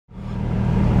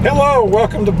Hello,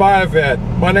 welcome to Buy a Vet.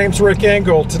 My name's Rick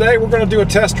Engel. Today we're going to do a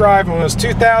test drive on this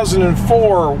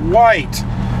 2004 white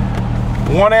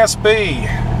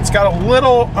 1SB. It's got a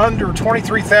little under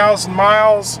 23,000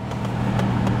 miles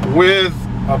with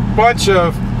a bunch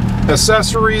of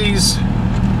accessories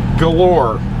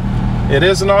galore. It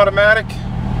is an automatic.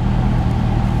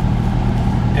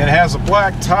 It has a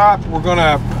black top. We're going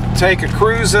to take a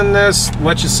cruise in this,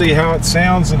 let you see how it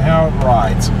sounds and how it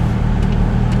rides.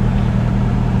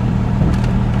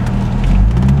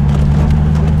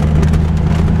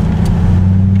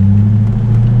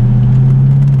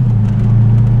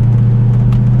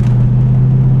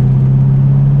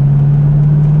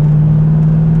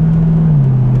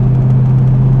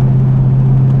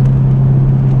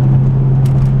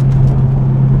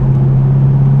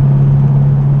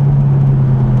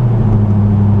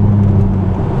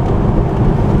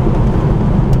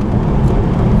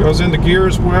 Goes into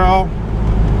gears well.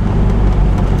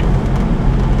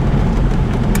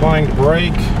 Applying the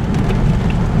brake.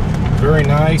 Very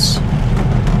nice.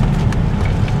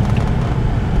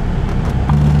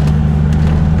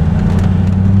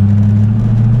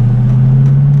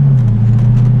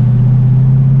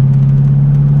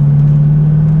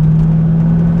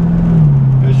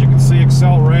 As you can see,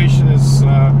 acceleration is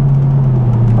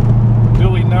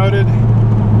duly noted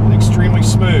and extremely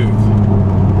smooth.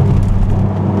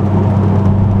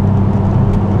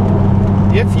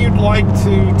 If you'd like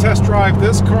to test drive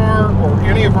this car or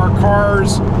any of our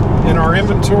cars in our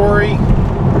inventory,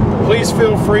 please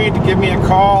feel free to give me a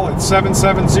call at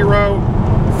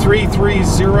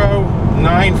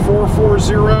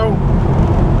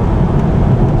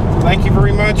 770-330-9440. Thank you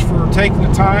very much for taking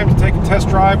the time to take a test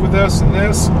drive with us in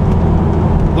this.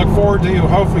 Look forward to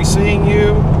hopefully seeing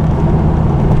you,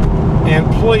 and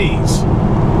please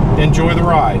enjoy the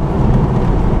ride.